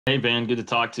Hey, Van, good to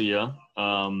talk to you.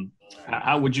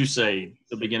 How would you say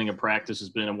the beginning of practice has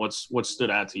been, and what stood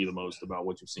out to you the most about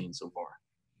what you've seen so far?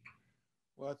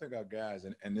 Well, I think our guys,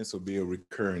 and this will be a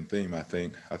recurring theme, I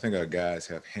think our guys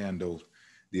have handled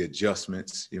the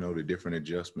adjustments, the different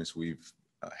adjustments we've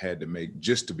had to make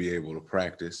just to be able to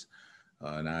practice.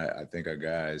 And I think our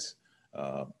guys,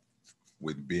 uh,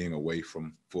 with being away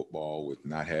from football, with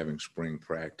not having spring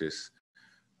practice,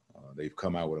 they've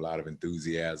come out with a lot of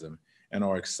enthusiasm and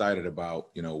are excited about,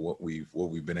 what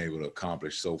we've been able to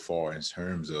accomplish so far in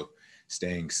terms of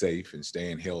staying safe and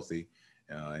staying healthy,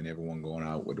 and everyone going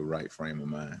out with the right frame of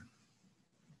mind.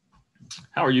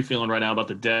 How are you feeling right now about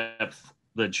the depth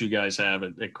that you guys have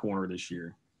at corner this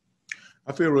year?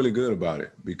 I feel really good about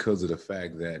it because of the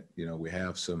fact that we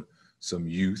have some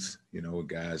youth,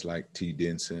 guys like T.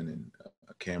 Denson and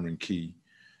Cameron Key,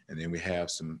 and then we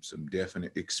have some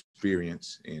definite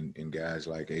experience in guys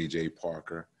like A.J.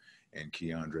 Parker and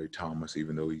Keandre Thomas,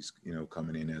 even though he's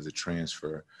coming in as a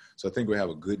transfer. So I think we have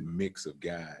a good mix of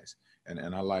guys,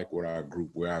 and I like where our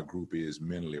group is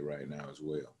mentally right now as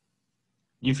well.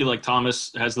 You feel like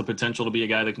Thomas has the potential to be a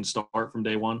guy that can start from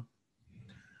day one?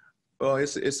 Well,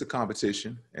 it's a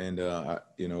competition, and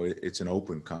it's an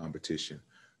open competition.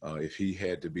 If he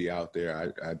had to be out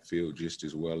there, I'd feel just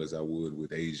as well as I would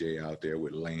with AJ out there,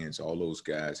 with Lance. All those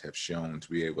guys have shown to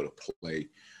be able to play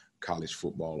college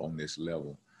football on this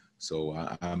level. So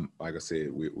I'm like I said,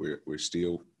 we're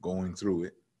still going through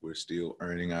it. We're still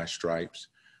earning our stripes.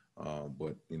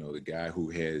 But the guy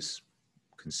who has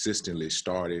consistently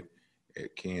started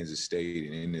at Kansas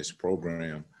State and in this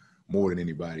program more than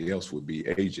anybody else would be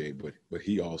AJ, but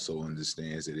he also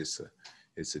understands that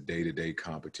it's a day-to-day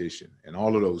competition. And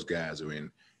all of those guys are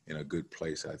in a good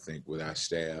place, I think, with our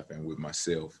staff and with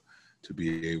myself to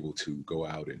be able to go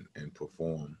out and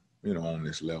perform, on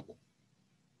this level.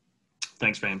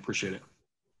 Thanks, Van. Appreciate it.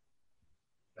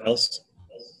 Else?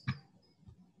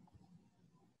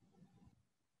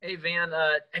 Hey, Van,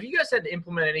 have you guys had to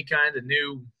implement any kind of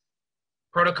new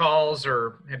protocols,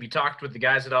 or have you talked with the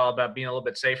guys at all about being a little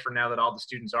bit safer now that all the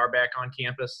students are back on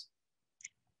campus?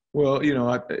 Well,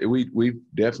 we've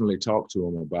definitely talked to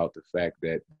them about the fact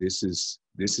that this is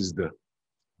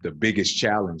the biggest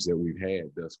challenge that we've had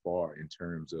thus far in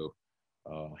terms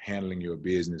of handling your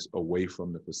business away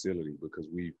from the facility, because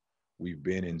we've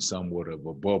been in somewhat of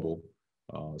a bubble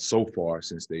so far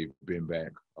since they've been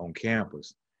back on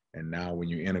campus. And now when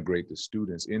you integrate the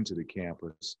students into the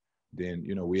campus, then,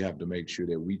 we have to make sure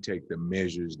that we take the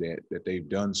measures that they've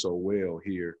done so well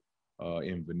here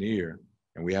in Vanier,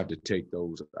 and we have to take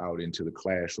those out into the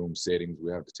classroom settings.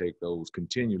 We have to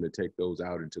continue to take those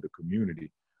out into the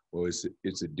community. Well,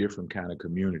 it's a different kind of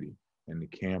community, and the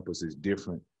campus is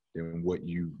different than what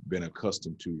you've been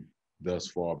accustomed to thus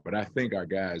far. But I think our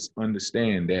guys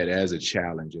understand that as a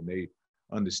challenge, and they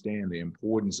understand the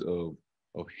importance of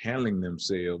handling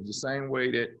themselves the same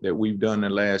way that we've done the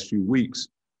last few weeks,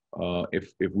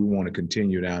 if we want to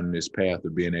continue down this path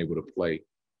of being able to play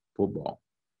football.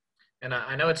 And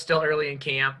I know it's still early in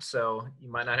camp, so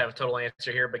you might not have a total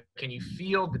answer here, but can you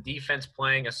feel the defense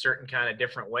playing a certain kind of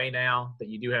different way now that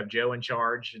you do have Joe in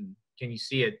charge? And can you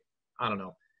see it, I don't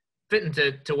know, fit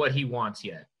into what he wants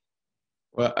yet?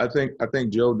 Well, I think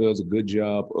Joe does a good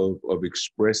job of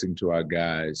expressing to our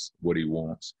guys what he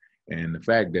wants. And the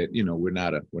fact that, we're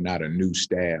not a new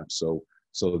staff, so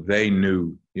they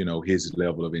knew, his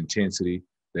level of intensity.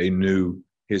 They knew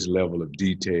his level of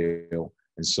detail.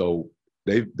 And so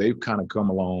they've kind of come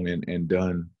along and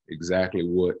done exactly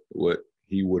what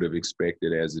he would have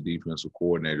expected as a defensive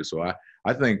coordinator. So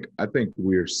I think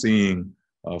we're seeing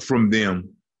from them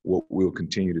what we'll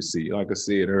continue to see. Like I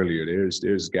said earlier,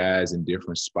 there's guys in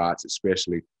different spots,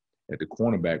 especially at the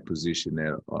cornerback position,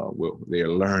 that they're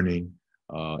learning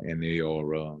and they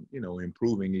are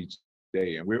improving each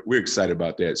day, and we're excited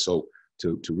about that. So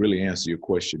to really answer your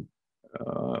question,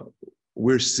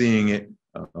 we're seeing it,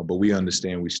 but we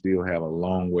understand we still have a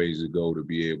long ways to go to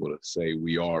be able to say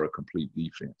we are a complete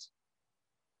defense.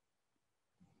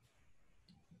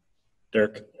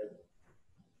 Dirk.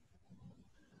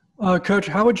 Coach,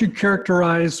 how would you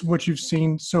characterize what you've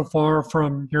seen so far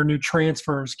from your new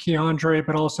transfers, Keandre,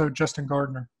 but also Justin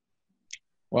Gardner?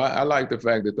 Well, I like the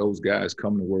fact that those guys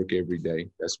come to work every day.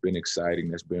 That's been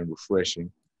exciting. That's been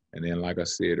refreshing. And then, like I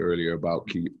said earlier about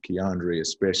Keandre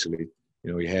especially,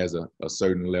 he has a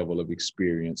certain level of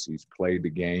experience. He's played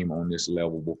the game on this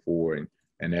level before,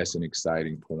 and that's an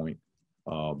exciting point.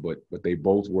 But they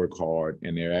both work hard,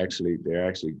 and they're actually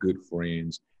good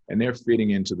friends, and they're fitting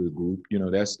into the group.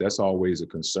 That's always a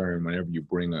concern whenever you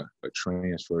bring a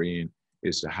transfer in,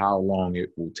 is to how long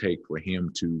it will take for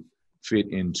him to fit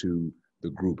into the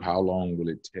group? How long will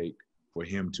it take for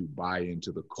him to buy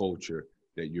into the culture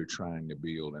that you're trying to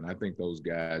build? And I think those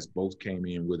guys both came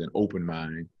in with an open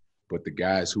mind, but the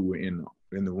guys who were in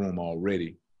the room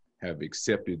already have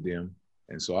accepted them.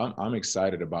 And so I'm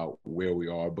excited about where we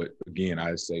are. But again,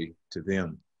 I say to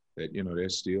them that,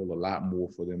 there's still a lot more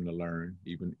for them to learn,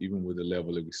 even with the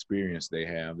level of experience they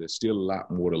have. There's still a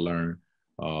lot more to learn,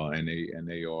 and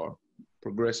they are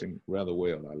progressing rather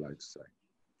well, I like to say.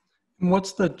 And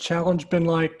what's the challenge been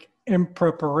like in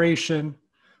preparation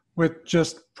with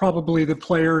just probably the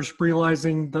players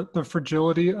realizing the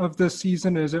fragility of this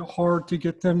season? Is it hard to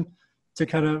get them to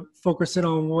kind of focus in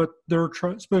on what they're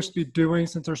supposed to be doing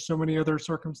since there's so many other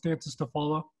circumstances to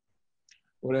follow?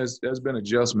 Well, there's been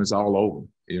adjustments all over.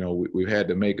 We've had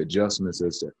to make adjustments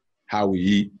as to how we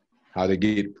eat, how they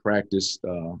get practice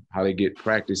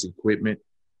equipment,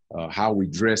 how we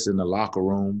dress in the locker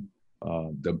room,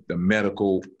 the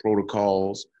medical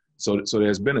protocols. So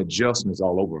there's been adjustments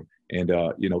all over. And,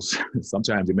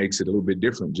 sometimes it makes it a little bit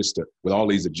different with all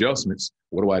these adjustments.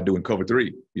 What do I do in cover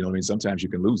three? Sometimes you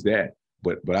can lose that.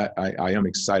 But I am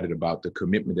excited about the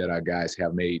commitment that our guys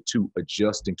have made to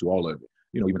adjusting to all of it.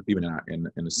 Even in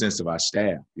the sense of our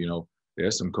staff,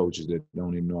 there's some coaches that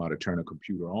don't even know how to turn a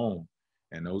computer on.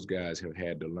 And those guys have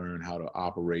had to learn how to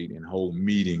operate and hold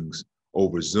meetings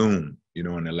over Zoom,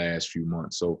 in the last few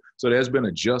months. So there's been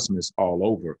adjustments all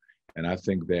over. And I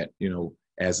think that,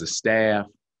 as a staff,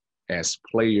 as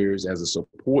players, as a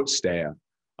support staff,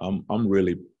 I'm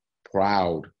really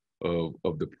proud of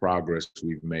the progress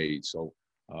we've made. So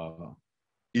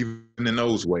even in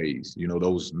those ways,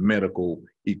 those medical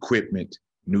equipment,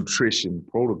 nutrition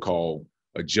protocol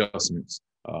adjustments,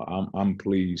 I'm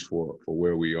pleased for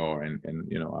where we are. And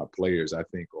our players, I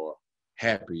think, are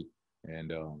happy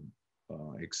and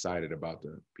excited about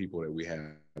the people that we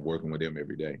have working with them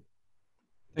every day.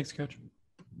 Thanks, Coach.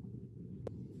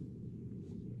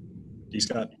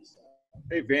 Scott.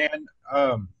 Hey, Van.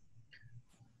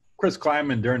 Chris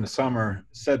Kleiman during the summer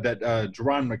said that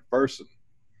Jerron McPherson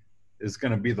is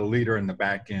going to be the leader in the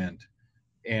back end.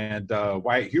 And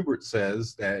Wyatt Hubert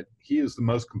says that he is the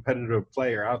most competitive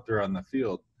player out there on the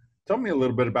field. Tell me a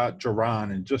little bit about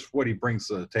Jerron and just what he brings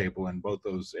to the table in both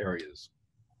those areas.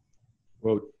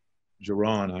 Well,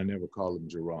 Jerron, I never call him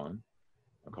Jerron.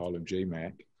 I call him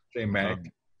J-Mac. J-Mac.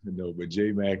 But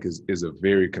J-Mac is a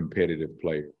very competitive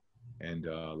player. And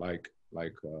like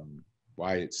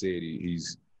Wyatt said,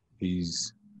 he's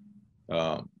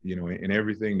in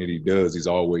everything that he does, he's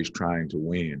always trying to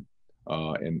win.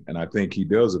 And I think he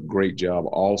does a great job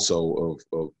also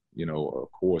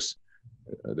of course,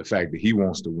 the fact that he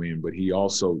wants to win, but he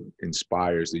also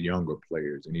inspires the younger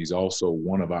players. And he's also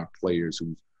one of our players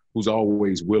who's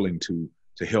always willing to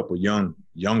help a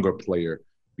younger player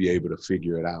be able to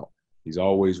figure it out. He's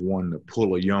always one to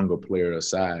pull a younger player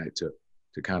aside to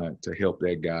help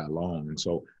that guy along. And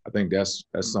so I think that's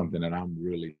something that I'm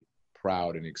really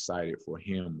proud and excited for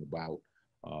him about.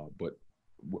 But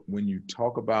when you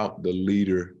talk about the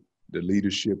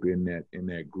leadership in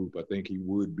that group, I think he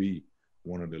would be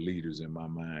one of the leaders in my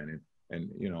mind. And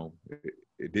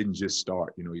it didn't just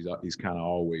start. He's kind of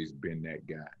always been that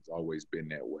guy. He's always been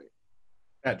that way.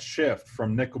 That shift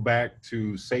from nickelback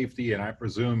to safety, and I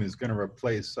presume is going to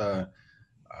replace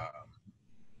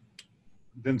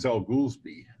Denzel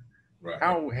Goolsby. Right.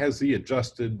 How has he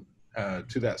adjusted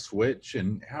to that switch,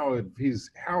 and how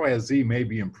has he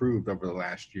maybe improved over the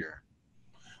last year?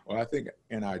 Well, I think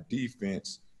in our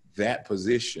defense, that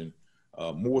position,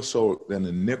 more so than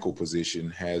the nickel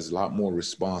position, has a lot more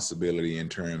responsibility in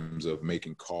terms of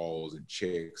making calls and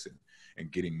checks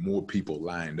and getting more people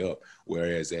lined up.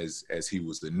 Whereas as he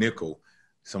was the nickel,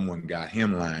 someone got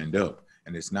him lined up.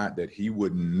 And it's not that he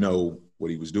wouldn't know what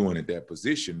he was doing at that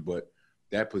position, but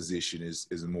that position is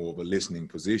more of a listening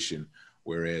position.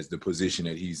 Whereas the position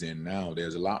that he's in now,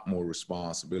 there's a lot more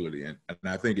responsibility. And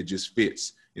I think it just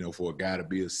fits, for a guy to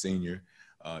be a senior.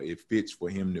 It fits for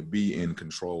him to be in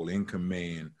control, in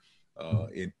command,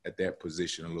 at that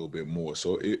position a little bit more.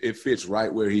 So it fits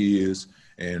right where he is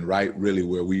and right really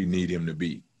where we need him to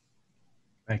be.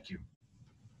 Thank you.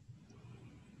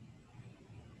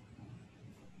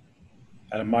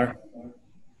 Adam Meyer.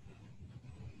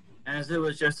 As it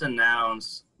was just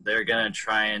announced, they're going to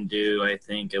try and do, I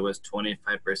think it was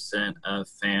 25% of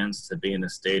fans to be in the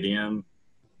stadium.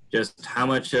 Just how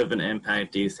much of an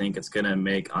impact do you think it's going to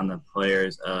make on the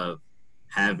players of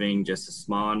having just a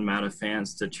small amount of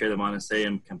fans to cheer them on the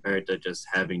stadium compared to just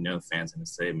having no fans in the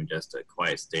stadium and just a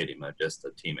quiet stadium of just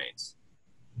the teammates?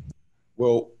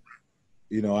 Well,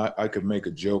 I could make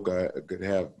a joke. I could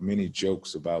have many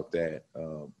jokes about that.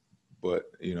 But,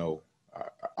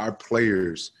 our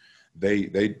players,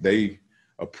 they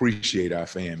appreciate our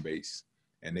fan base,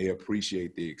 and they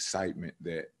appreciate the excitement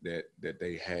that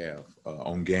they have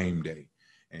on game day.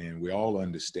 And we all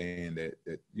understand that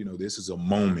this is a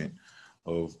moment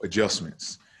of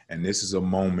adjustments, and this is a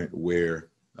moment where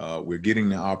we're getting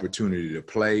the opportunity to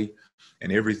play,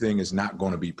 and everything is not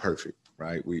going to be perfect,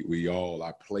 right?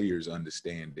 Our players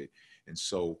understand it, and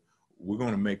so we're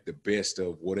going to make the best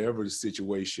of whatever the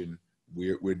situation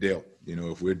we're dealt.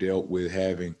 If we're dealt with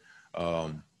having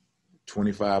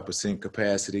 25%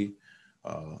 capacity,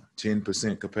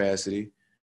 10% capacity,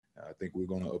 I think we're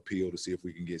going to appeal to see if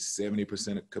we can get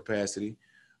 70% capacity.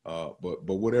 But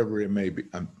whatever it may be,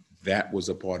 that was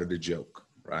a part of the joke,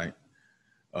 right?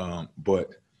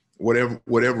 But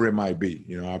whatever it might be,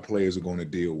 our players are going to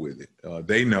deal with it.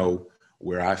 They know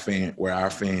where our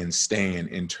fans stand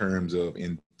in terms of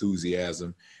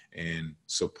enthusiasm and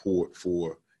support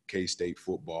for K-State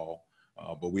football.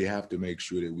 But we have to make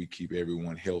sure that we keep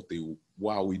everyone healthy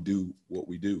while we do what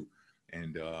we do.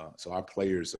 And so our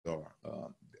players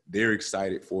they're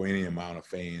excited for any amount of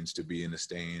fans to be in the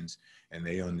stands, and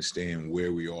they understand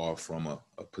where we are from a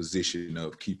position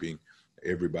of keeping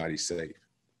everybody safe.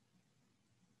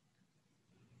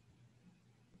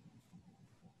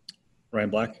 Ryan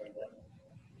Black.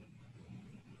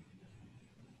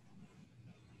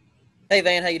 Hey,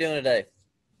 Van, how you doing today?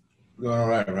 Doing all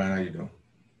right, Ryan. How you doing?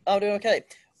 I'm doing okay.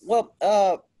 Well,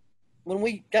 when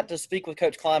we got to speak with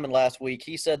Coach Kleiman last week,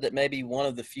 he said that maybe one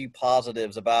of the few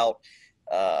positives about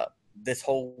this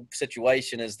whole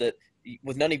situation is that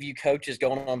with none of you coaches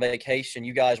going on vacation,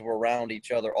 you guys were around each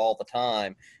other all the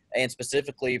time. And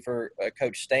specifically for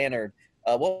Coach Stannard,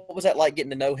 what was that like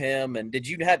getting to know him? And did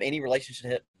you have any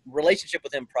relationship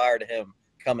with him prior to him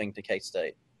coming to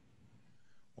K-State?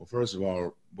 Well, first of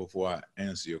all, before I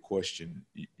answer your question,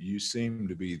 you seem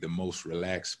to be the most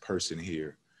relaxed person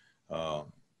here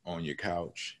on your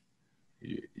couch.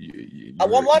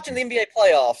 I'm watching the NBA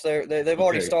playoffs. They've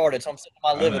already started, so I'm sitting in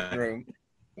my living room.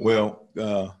 Well,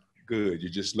 good. You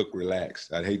just look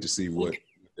relaxed. I'd hate to see what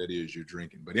that is you're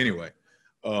drinking. But anyway,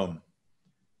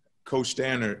 Coach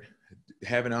Stannard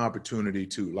having an opportunity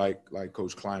to, like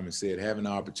Coach Kleiman said, having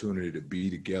an opportunity to be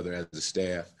together as a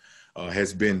staff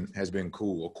has been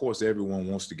cool. Of course, everyone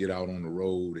wants to get out on the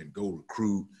road and go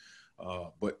recruit.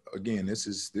 But again, this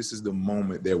is the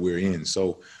moment that we're in.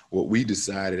 So what we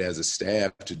decided as a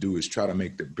staff to do is try to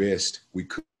make the best we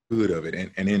could of it.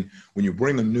 And then when you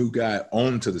bring a new guy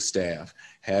onto the staff,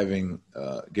 having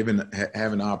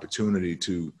an opportunity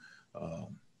to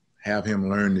have him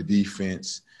learn the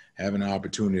defense, having an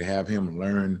opportunity to have him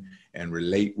learn and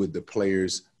relate with the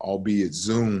players, albeit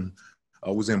Zoom,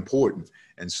 was important.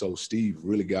 And so Steve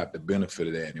really got the benefit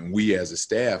of that. And we as a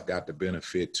staff got the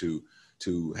benefit to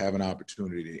have an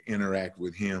opportunity to interact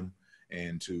with him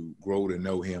and to grow to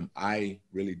know him. I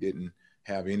really didn't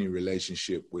have any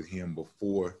relationship with him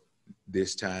before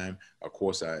this time. Of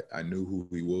course, I knew who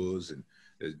he was, and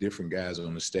there's different guys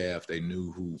on the staff. They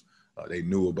knew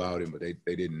about him, but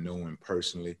they didn't know him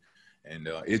personally. And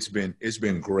it's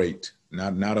been great,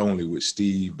 not only with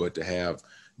Steve, but to have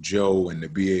Joe and to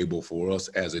be able for us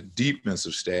as a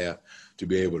defensive staff to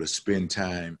be able to spend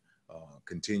time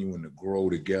continuing to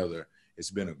grow together. It's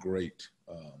been a great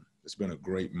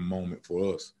moment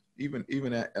for us,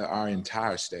 even at our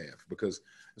entire staff, because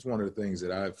it's one of the things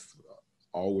that I've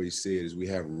always said is we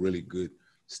have really good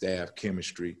staff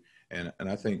chemistry, and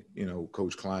I think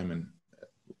Coach Kleiman,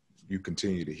 you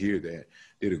continue to hear that,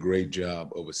 did a great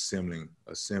job of assembling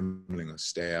a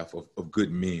staff of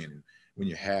good men. And when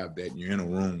you have that and you're in a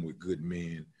room with good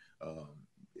men,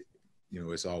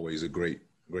 it's always a great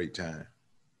time.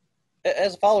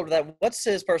 As a follow-up to that, what's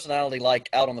his personality like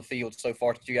out on the field so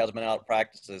far since you guys have been out of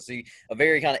practice? Is he a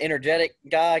very kind of energetic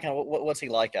guy? Kind of what's he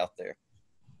like out there?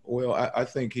 Well, I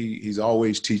think he's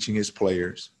always teaching his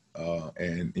players,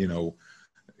 and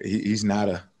he's not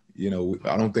I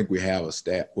don't think we have a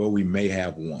staff. Well, we may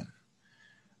have one.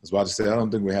 I was about to say I don't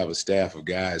think we have a staff of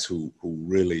guys who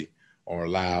really are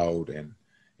loud, and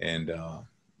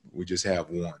we just have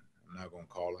one. I'm not going to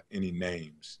call any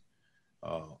names.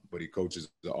 But he coaches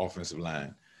the offensive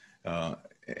line.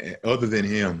 Other than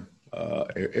him,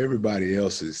 everybody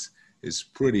else is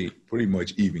pretty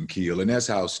much even keel, and that's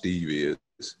how Steve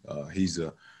is.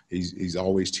 He's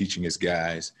always teaching his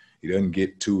guys. He doesn't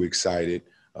get too excited.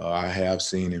 I have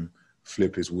seen him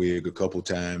flip his wig a couple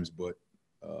times, but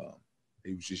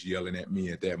he was just yelling at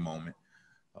me at that moment.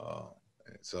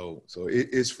 So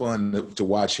it's fun to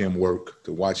watch him work,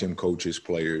 to watch him coach his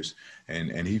players,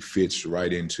 and he fits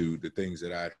right into the things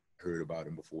that I heard about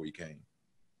him before he came.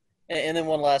 And then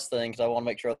one last thing, because I want to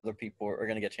make sure other people are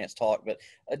going to get a chance to talk, but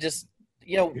just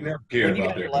you never care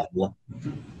about that.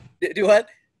 Do what?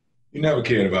 You never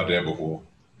cared about that before.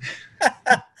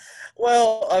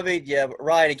 Well, I mean, yeah, but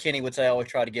Ryan and Kenny would say I always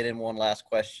try to get in one last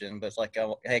question, but it's like,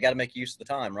 hey, got to make use of the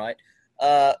time, right?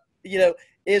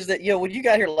 Is that, when you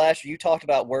got here last year, you talked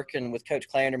about working with Coach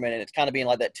Clanderman, and it's kind of being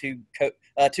like that two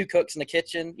cooks in the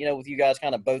kitchen, with you guys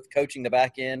kind of both coaching the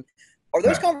back end. Are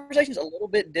those conversations a little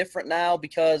bit different now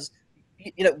because,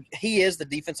 he is the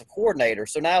defensive coordinator,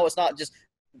 so now it's not just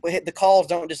the calls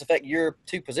don't just affect your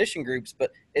two position groups,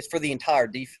 but it's for the entire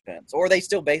defense? Or are they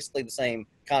still basically the same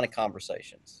kind of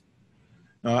conversations?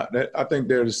 No, I think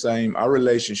they're the same. Our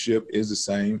relationship is the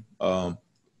same.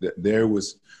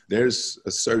 There's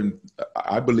a certain –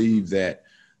 I believe that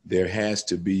there has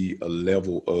to be a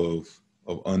level of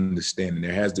understanding.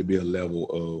 There has to be a level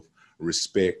of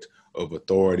respect, of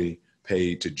authority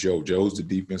paid to Joe. Joe's the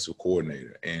defensive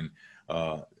coordinator, and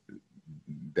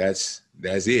that's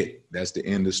it. That's the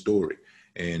end of the story.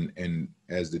 And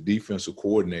as the defensive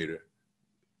coordinator,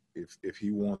 if he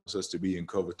wants us to be in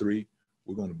cover 3,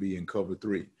 we're going to be in cover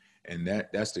 3. And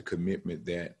that's the commitment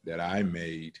that I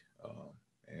made.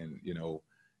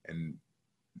 And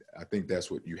I think that's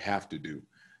what you have to do.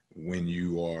 When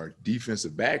you are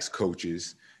defensive backs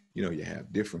coaches, you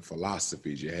have different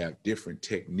philosophies, you have different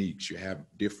techniques, you have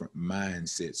different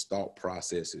mindsets, thought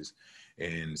processes.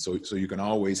 And so you can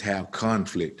always have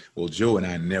conflict. Well, Joe and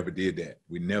I never did that.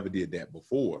 We never did that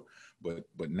before.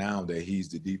 But now that he's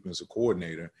the defensive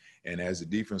coordinator, and as a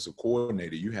defensive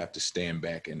coordinator, you have to stand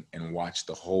back and watch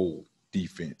the whole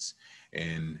defense.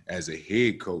 And as a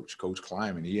head coach, Coach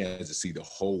Kleiman, he has to see the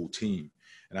whole team.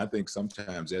 And I think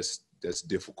sometimes that's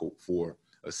difficult for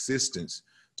assistants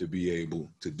to be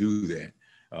able to do that.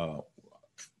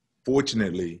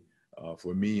 Fortunately,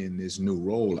 for me in this new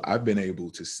role, I've been able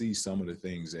to see some of the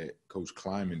things that Coach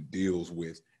Kleiman deals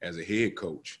with as a head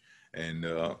coach. And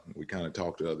we kind of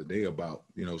talked the other day about,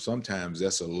 sometimes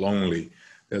that's a lonely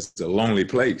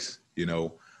place,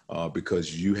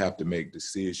 because you have to make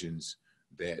decisions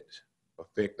that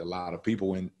affect a lot of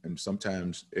people, and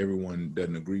sometimes everyone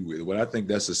doesn't agree with it. But I think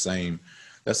that's the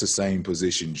same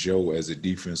position Joe as a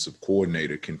defensive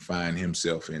coordinator can find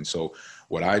himself in. So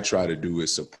what I try to do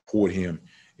is support him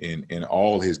in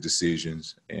all his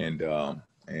decisions and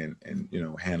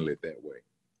handle it that way.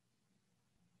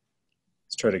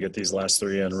 Let's try to get these last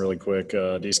 3 in really quick.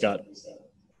 D. Scott.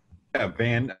 Yeah,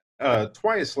 Van.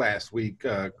 Twice last week,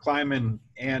 Kleiman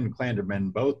and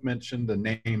Clanderman both mentioned the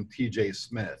name T.J.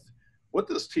 Smith. What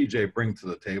does T.J. bring to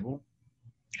the table?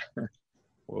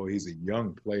 Well, he's a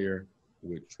young player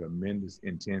with tremendous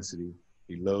intensity.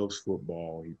 He loves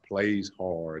football. He plays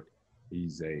hard.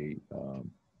 He's a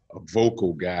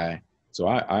vocal guy. So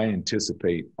I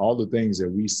anticipate all the things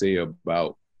that we say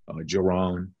about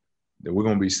Jerron, that we're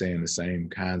going to be saying the same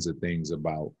kinds of things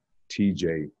about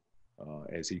TJ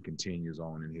as he continues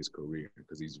on in his career,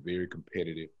 because he's very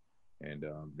competitive and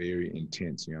very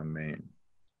intense young man.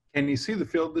 Can you see the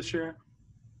field this year?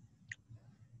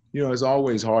 It's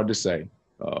always hard to say,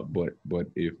 but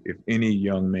if any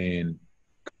young man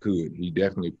could, he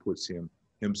definitely puts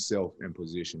himself in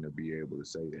position to be able to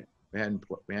say that. We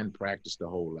hadn't practiced a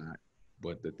whole lot,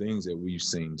 but the things that we've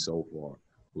seen so far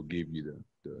will give you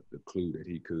the clue that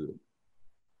he could.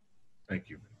 Thank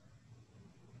you.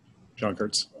 John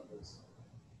Kurtz.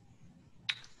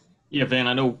 Yeah, Van,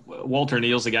 I know Walter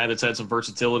Neal's a guy that's had some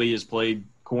versatility, has played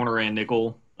corner and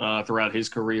nickel throughout his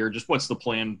career. Just what's the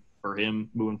plan for him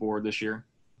moving forward this year?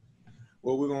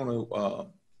 Well, we're going to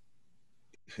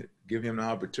give him the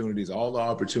opportunities, all the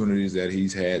opportunities that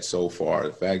he's had so far.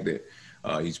 The fact that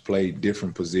he's played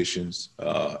different positions,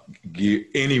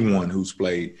 anyone who's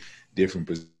played different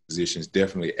positions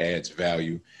definitely adds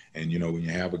value. And, when you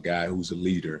have a guy who's a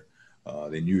leader,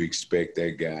 then you expect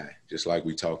that guy, just like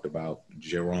we talked about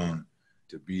Jerron,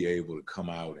 to be able to come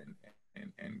out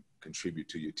and contribute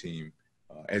to your team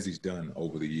as he's done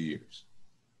over the years.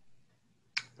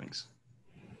 Thanks.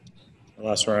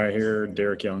 Last one right here,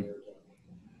 Derek Young.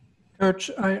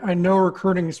 Coach, I know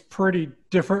recruiting is pretty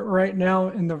different right now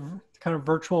in the kind of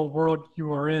virtual world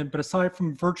you are in, but aside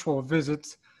from virtual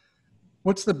visits,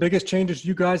 what's the biggest changes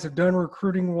you guys have done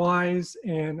recruiting-wise,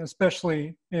 and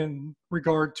especially in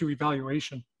regard to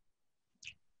evaluation?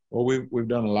 Well, we've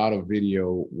done a lot of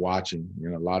video watching,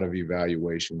 a lot of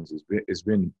evaluations. It's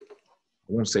been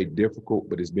I won't say difficult,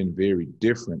 but it's been very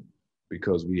different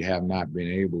because we have not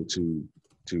been able to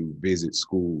visit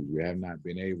schools. We have not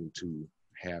been able to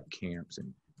have camps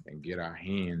and get our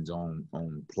hands on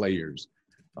players.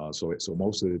 So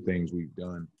most of the things we've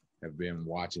done have been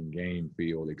watching game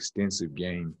film, extensive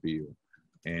game film,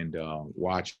 and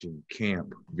watching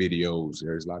camp videos.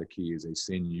 There's a lot of kids, they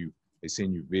send you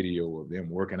video of them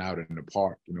working out in the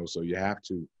park, so you have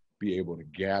to be able to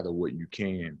gather what you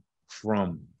can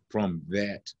from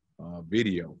that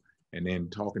video, and then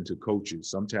talking to coaches.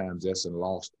 Sometimes that's a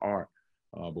lost art,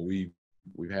 but we've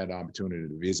had the opportunity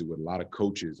to visit with a lot of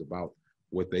coaches about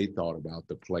what they thought about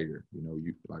the player. You know,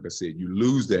 you, like I said, you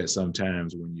lose that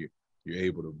sometimes when you're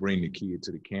able to bring the kid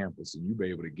to the campus and you be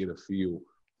able to get a feel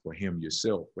for him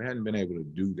yourself. We hadn't been able to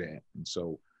do that, and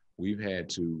so we've had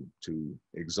to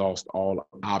exhaust all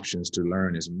options to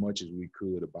learn as much as we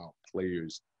could about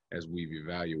players as we've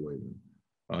evaluated them.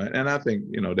 And I think,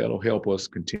 you know, that'll help us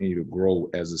continue to grow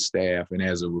as a staff and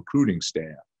as a recruiting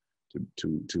staff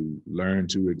to learn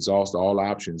to exhaust all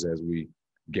options as we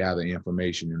gather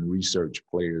information and research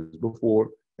players before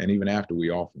and even after we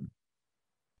offer them.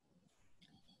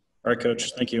 All right,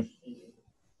 Coach. Thank you.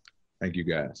 Thank you,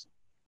 guys.